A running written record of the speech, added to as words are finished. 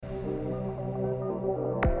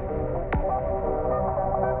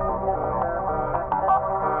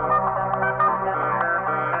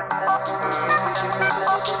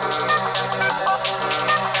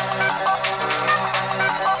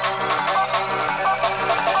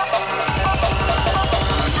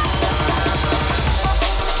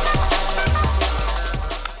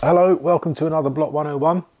Hello, welcome to another Block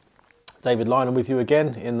 101. David Lynham with you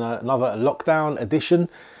again in another lockdown edition.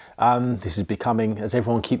 This is becoming, as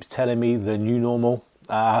everyone keeps telling me, the new normal.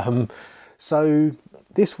 So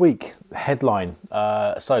this week, headline,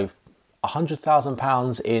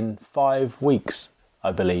 £100,000 in 5 weeks,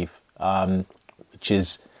 I believe, which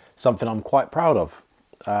is something I'm quite proud of.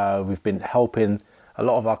 We've been helping a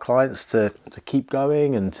lot of our clients to keep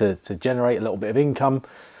going and to generate a little bit of income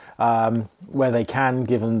where they can,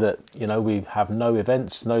 given that, you know, we have no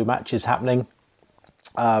events, no matches happening.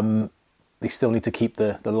 They still need to keep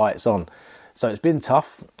the lights on. So it's been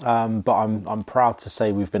tough, but I'm proud to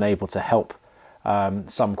say we've been able to help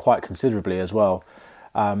some quite considerably as well,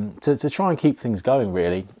 to try and keep things going,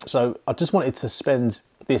 really. So I just wanted to spend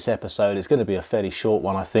this episode, it's going to be a fairly short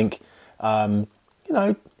one, I think,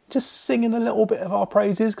 just singing a little bit of our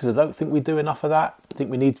praises, because I don't think we do enough of that. I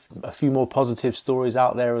think we need a few more positive stories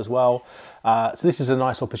out there as well. So this is a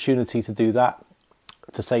nice opportunity to do that,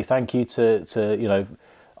 to say thank you to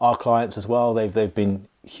our clients as well. They've been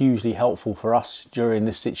hugely helpful for us during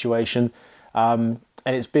this situation, and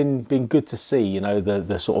it's been good to see,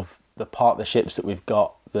 the sort of the partnerships that we've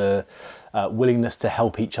got, the willingness to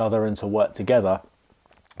help each other and to work together.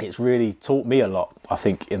 It's really taught me a lot, I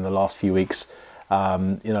think, in the last few weeks.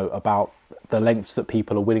 About the lengths that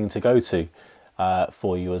people are willing to go to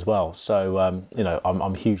for you as well. So,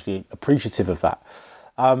 I'm hugely appreciative of that.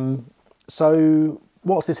 So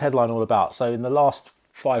what's this headline all about? So in the last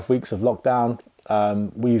 5 weeks of lockdown,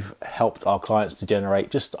 we've helped our clients to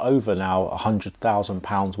generate just over now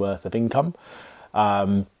 £100,000 worth of income,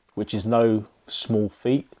 which is no small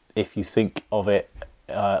feat. If you think of it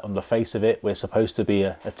on the face of it, we're supposed to be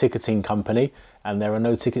a ticketing company, and there are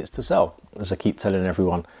no tickets to sell, as I keep telling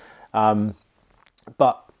everyone.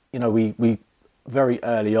 But we very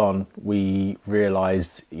early on, we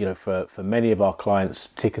realised, for many of our clients,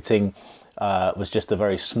 ticketing was just a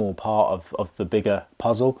very small part of the bigger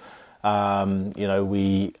puzzle.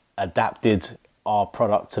 We adapted our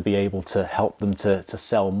product to be able to help them to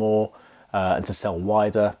sell more and to sell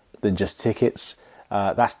wider than just tickets.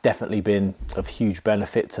 That's definitely been of huge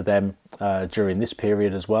benefit to them during this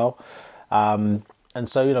period as well. And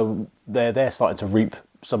so, they're starting to reap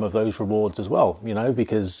some of those rewards as well,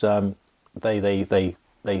 because they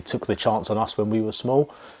took the chance on us when we were small.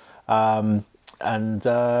 Or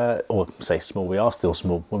say small, we are still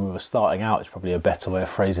small. When we were starting out, it's probably a better way of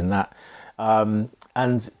phrasing that.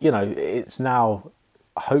 It's now,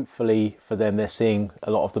 hopefully for them, they're seeing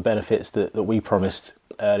a lot of the benefits that we promised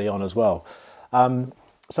early on as well.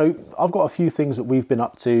 So I've got a few things that we've been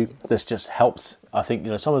up to that's just helped, I think,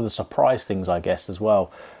 some of the surprise things, I guess, as well,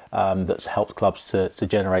 that's helped clubs to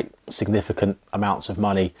generate significant amounts of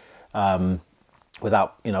money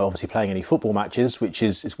without, obviously playing any football matches, which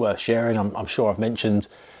is worth sharing. I'm sure I've mentioned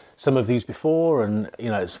some of these before, and,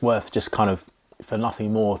 it's worth just kind of, for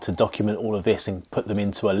nothing more, to document all of this and put them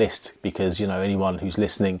into a list, because, anyone who's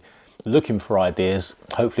listening, looking for ideas,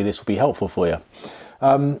 hopefully this will be helpful for you.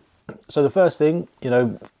 So the first thing,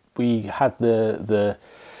 we had the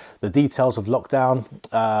details of lockdown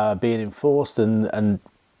being enforced, and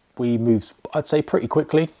we moved, I'd say, pretty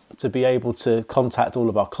quickly to be able to contact all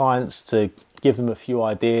of our clients, to give them a few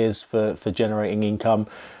ideas for generating income.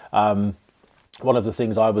 One of the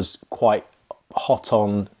things I was quite hot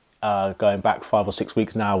on going back 5 or 6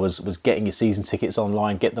 weeks now was getting your season tickets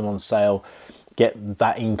online, get them on sale, get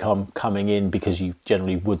that income coming in, because you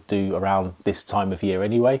generally would do around this time of year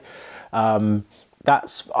anyway.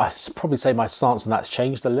 That's, I'd probably say my stance on that's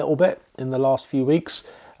changed a little bit in the last few weeks.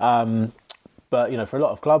 But for a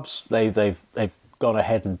lot of clubs, they've gone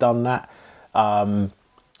ahead and done that.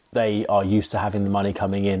 They are used to having the money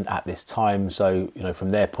coming in at this time, so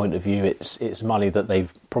from their point of view, it's money that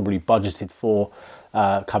they've probably budgeted for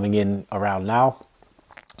coming in around now.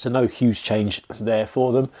 So no huge change there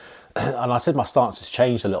for them. And I said my stance has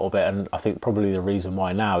changed a little bit, and I think probably the reason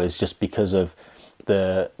why now is just because of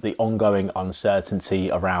the ongoing uncertainty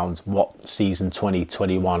around what season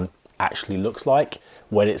 2021 actually looks like,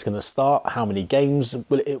 when it's going to start, how many games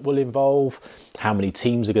it will involve, how many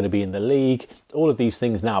teams are going to be in the league. All of these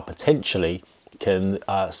things now potentially can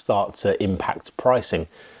start to impact pricing.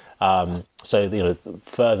 So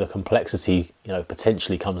further complexity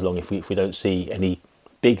potentially comes along if we don't see any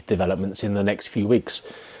big developments in the next few weeks.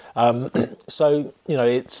 So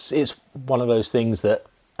it's one of those things that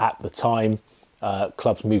at the time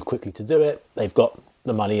clubs move quickly to do it. They've got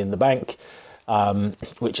the money in the bank,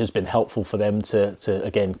 which has been helpful for them to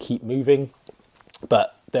again keep moving.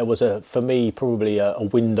 But there was for me probably a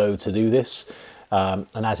window to do this, and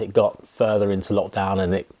as it got further into lockdown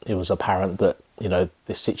and it was apparent that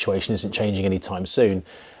this situation isn't changing anytime soon,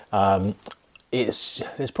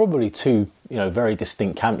 There's probably two, very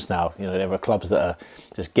distinct camps now. There are clubs that are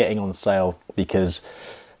just getting on sale because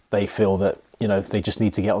they feel that, they just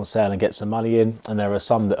need to get on sale and get some money in. And there are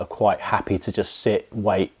some that are quite happy to just sit,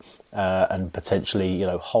 wait, and potentially,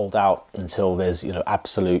 hold out until there's,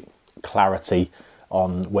 absolute clarity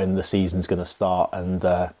on when the season's going to start, and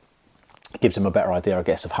gives them a better idea, I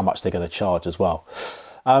guess, of how much they're going to charge as well.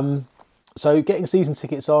 So getting season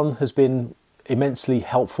tickets on has been immensely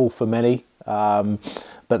helpful for many, but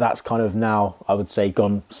that's kind of now, I would say,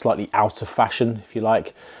 gone slightly out of fashion, if you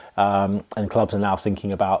like, and clubs are now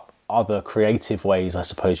thinking about other creative ways, I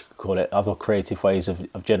suppose you could call it, other creative ways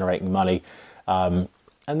of generating money, and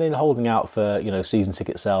then holding out for season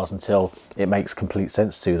ticket sales until it makes complete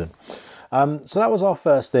sense to them. So that was our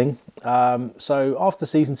first thing. So after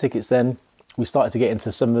season tickets, then we started to get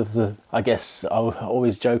into some of the, I guess I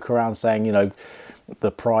always joke around saying,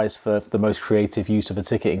 the prize for the most creative use of a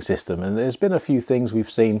ticketing system. And there's been a few things we've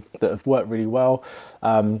seen that have worked really well.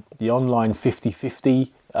 The online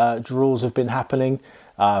 50-50 draws have been happening.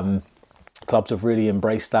 Clubs have really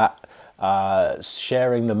embraced that.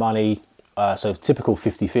 Sharing the money. So typical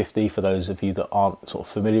 50-50, for those of you that aren't sort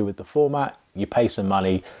of familiar with the format, you pay some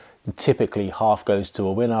money. Typically half goes to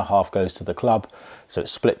a winner, half goes to the club, so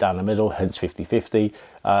it's split down the middle, hence 50-50.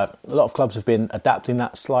 A lot of clubs have been adapting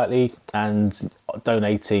that slightly and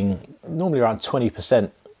donating normally around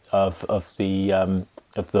 20% of the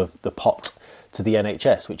pot to the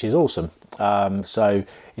NHS, which is awesome. So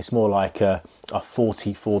it's more like a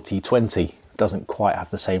 40-40-20. Doesn't quite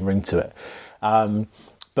have the same ring to it.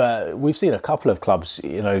 But we've seen a couple of clubs,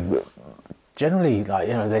 generally,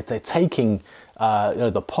 they're taking.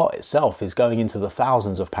 The pot itself is going into the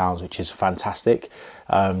thousands of pounds, which is fantastic.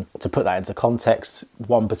 To put that into context,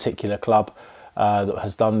 one particular club that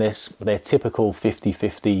has done this, their typical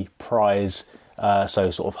 50-50 prize, so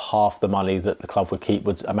sort of half the money that the club would keep,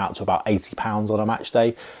 would amount to about £80 on a match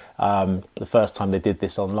day. The first time they did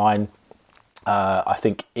this online, I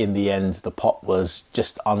think in the end the pot was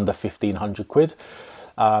just under £1,500.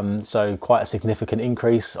 So quite a significant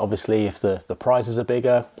increase. Obviously, if the prizes are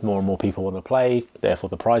bigger, more and more people want to play, therefore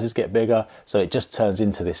the prizes get bigger. So it just turns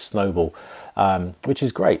into this snowball, which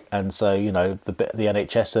is great. And so, the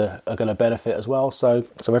NHS are going to benefit as well. So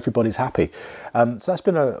everybody's happy. So that's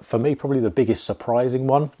been, for me, probably the biggest surprising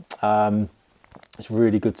one. It's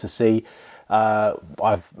really good to see.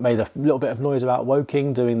 I've made a little bit of noise about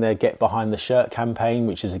Woking doing their Get Behind the Shirt campaign,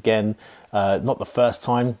 which is, again, not the first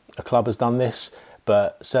time a club has done this.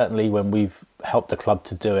 But certainly when we've helped the club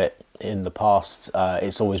to do it in the past,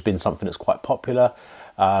 it's always been something that's quite popular.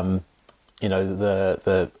 The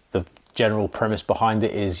general premise behind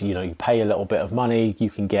it is, you pay a little bit of money,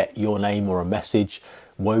 you can get your name or a message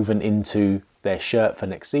woven into their shirt for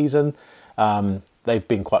next season. They've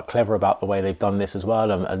been quite clever about the way they've done this as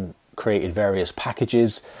well, and created various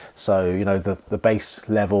packages. So, the base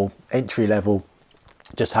level, entry level,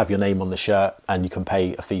 just have your name on the shirt and you can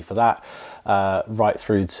pay a fee for that. Right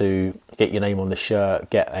through to get your name on the shirt,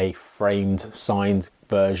 get a framed, signed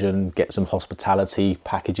version, get some hospitality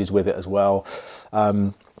packages with it as well.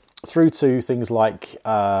 Through to things like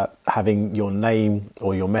having your name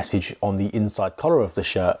or your message on the inside collar of the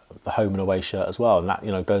shirt, the home and away shirt as well. And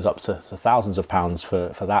that, goes up to thousands of pounds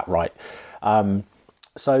for that, right?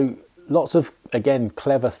 So lots of, again,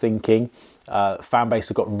 clever thinking. Fan base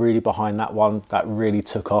have got really behind that one. That really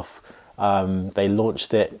took off. They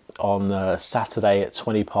launched it on Saturday at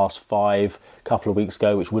 5:20 a couple of weeks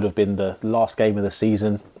ago, which would have been the last game of the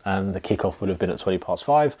season, and the kickoff would have been at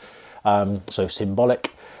 5:20. So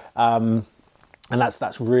symbolic. And that's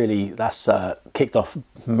kicked off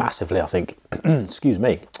massively, I think. Excuse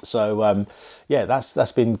me. So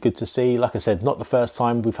that's been good to see. Like I said, not the first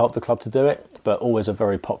time we've helped the club to do it, but always a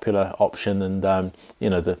very popular option. And the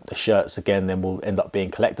shirts again then will end up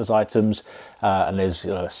being collector's items, and there's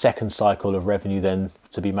a second cycle of revenue then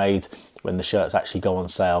to be made when the shirts actually go on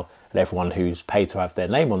sale, and everyone who's paid to have their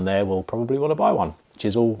name on there will probably want to buy one, which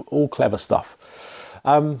is all clever stuff.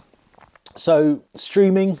 So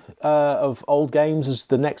streaming of old games is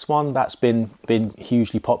the next one. That's been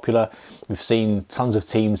hugely popular. We've seen tons of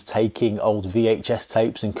teams taking old VHS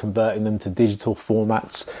tapes and converting them to digital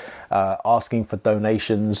formats, asking for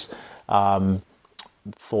donations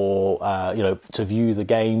for to view the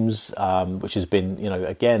games, which has been,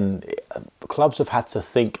 again, clubs have had to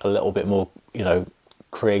think a little bit more,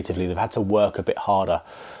 creatively. They've had to work a bit harder,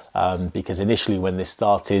 because initially when this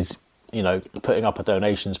started, putting up a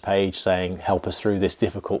donations page saying help us through this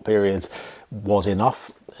difficult period was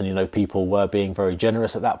enough, and people were being very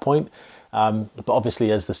generous at that point. But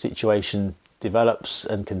obviously, as the situation develops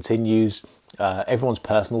and continues, everyone's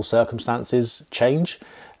personal circumstances change,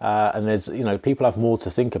 and there's people have more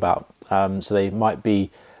to think about, so they might be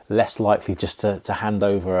less likely just to hand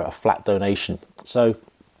over a flat donation. So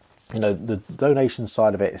the donation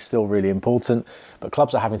side of it is still really important, but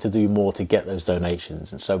clubs are having to do more to get those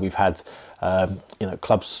donations. And so we've had,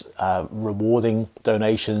 clubs rewarding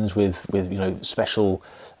donations with special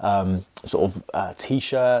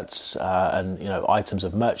T-shirts and items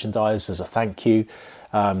of merchandise as a thank you.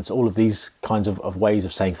 So all of these kinds of ways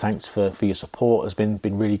of saying thanks for your support has been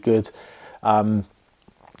really good.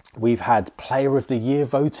 We've had Player of the Year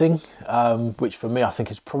voting, which for me I think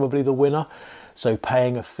is probably the winner. So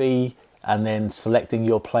paying a fee and then selecting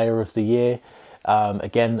your Player of the Year.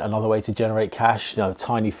 Again, another way to generate cash.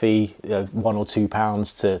 Tiny fee, £1 or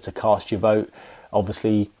 £2 to cast your vote.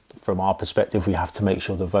 Obviously, from our perspective, we have to make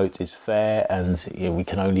sure the vote is fair, and we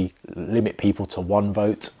can only limit people to one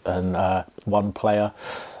vote and one player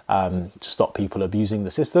to stop people abusing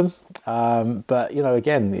the system. But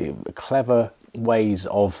again, clever ways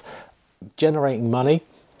of generating money.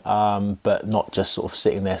 But not just sort of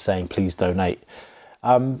sitting there saying, please donate.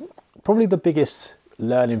 Probably the biggest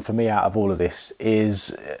learning for me out of all of this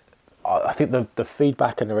is, I think the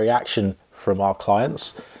feedback and the reaction from our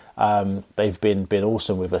clients. They've been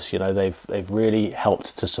awesome with us. They've really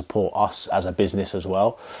helped to support us as a business as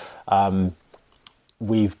well.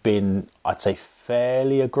 We've been, I'd say,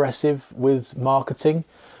 fairly aggressive with marketing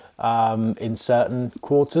in certain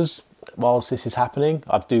quarters. Whilst this is happening,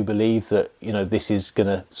 I do believe that this is going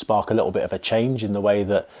to spark a little bit of a change in the way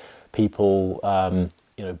that people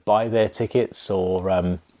buy their tickets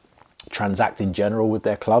or transact in general with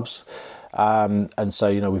their clubs, and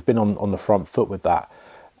so we've been on the front foot with that,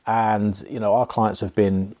 and our clients have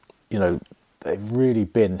been they've really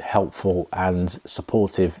been helpful and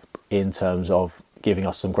supportive in terms of giving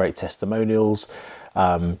us some great testimonials,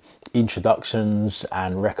 introductions,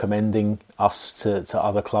 and recommending us to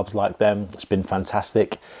other clubs like them. It's been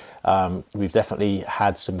fantastic. We've definitely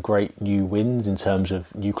had some great new wins in terms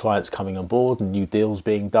of new clients coming on board and new deals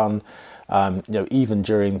being done. Even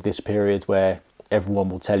during this period where everyone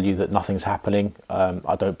will tell you that nothing's happening,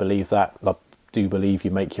 I don't believe that. I do believe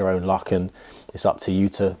you make your own luck, and it's up to you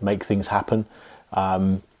to make things happen.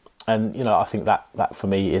 And I think that for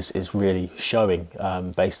me is really showing,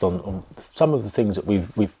 based on some of the things that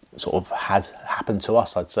we've sort of had happen to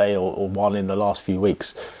us, I'd say, or one in the last few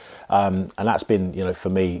weeks. And that's been, for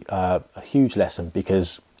me, a huge lesson,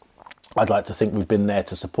 because I'd like to think we've been there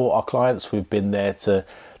to support our clients. We've been there to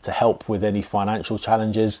help with any financial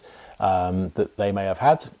challenges that they may have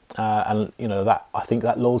had. And that, I think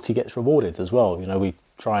that loyalty gets rewarded as well. We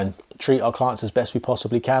try and treat our clients as best we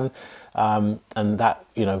possibly can. And that,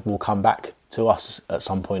 will come back to us at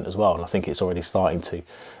some point as well. And I think it's already starting to.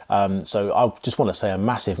 So I just want to say a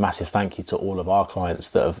massive, massive thank you to all of our clients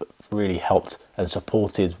that have really helped and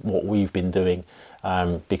supported what we've been doing.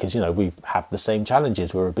 Because, we have the same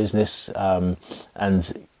challenges. We're a business,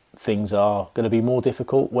 and things are going to be more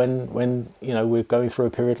difficult when we're going through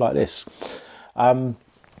a period like this.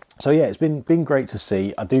 So yeah, it's been great to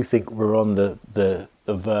see. I do think we're on the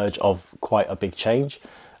verge of quite a big change.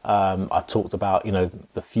 I talked about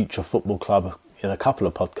the Future Football Club in a couple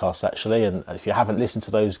of podcasts actually, and if you haven't listened to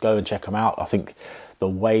those, go and check them out. I think the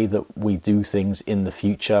way that we do things in the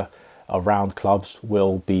future around clubs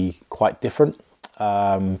will be quite different,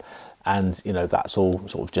 and that's all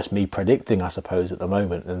sort of just me predicting, I suppose, at the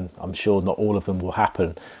moment, and I'm sure not all of them will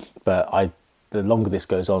happen, but the longer this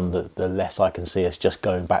goes on, the less I can see us just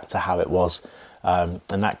going back to how it was. And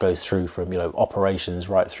that goes through from operations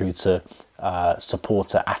right through to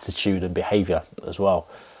supporter attitude and behaviour as well.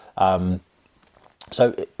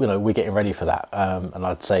 So we're getting ready for that, and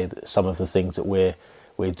I'd say that some of the things that we're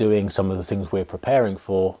doing, some of the things we're preparing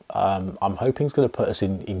for, I'm hoping is going to put us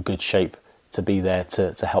in good shape to be there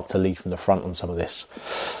to help to lead from the front on some of this.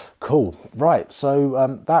 Cool. Right.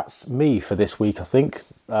 So that's me for this week. I think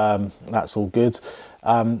that's all good.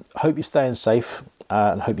 Hope you're staying safe,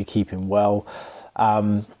 and hope you're keeping well.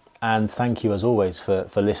 And thank you as always for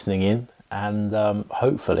listening in. And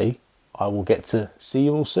hopefully I will get to see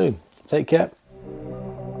you all soon. Take care.